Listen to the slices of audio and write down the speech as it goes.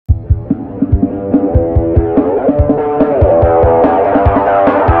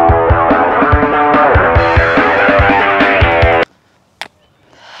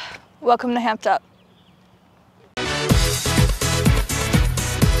Welcome to Hamped Up.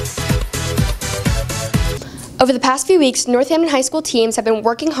 Over the past few weeks, Northampton High School teams have been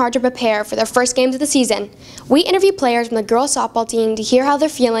working hard to prepare for their first games of the season. We interviewed players from the girls softball team to hear how they're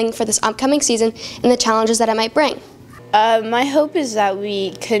feeling for this upcoming season and the challenges that it might bring. My hope is that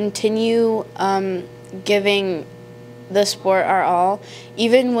we continue giving the sport our all,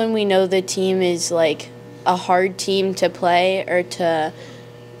 even when we know the team is like a hard team to play or to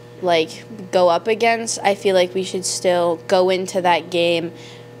like go up against. I feel like we should still go into that game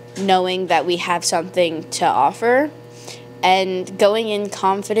knowing that we have something to offer, and going in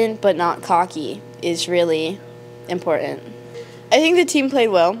confident but not cocky is really important. I think the team played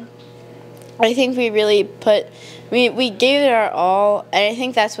well. I think we really we gave it our all, and I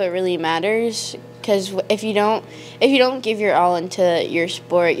think that's what really matters, because if you don't give your all into your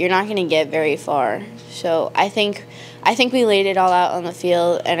sport, you're not going to get very far. So I think we laid it all out on the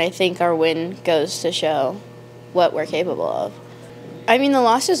field, and I think our win goes to show what we're capable of. I mean, the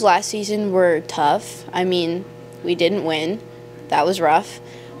losses last season were tough. I mean, we didn't win. That was rough.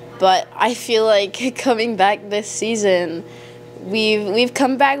 But I feel like coming back this season, we've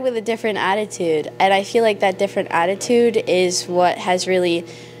come back with a different attitude. And I feel like that different attitude is what has really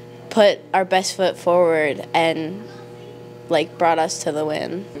put our best foot forward and like brought us to the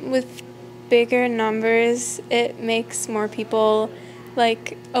win. With bigger numbers, it makes more people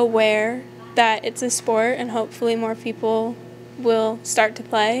like aware that it's a sport, and hopefully more people will start to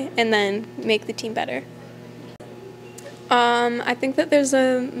play and then make the team better. I think that there's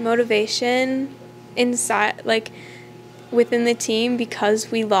a motivation inside, like within the team,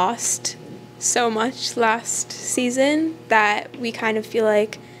 because we lost so much last season that we kind of feel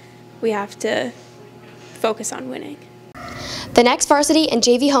like we have to focus on winning. The next varsity and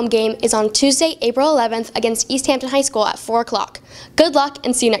JV home game is on Tuesday, April 11th against East Hampton High School at 4 o'clock. Good luck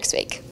and see you next week.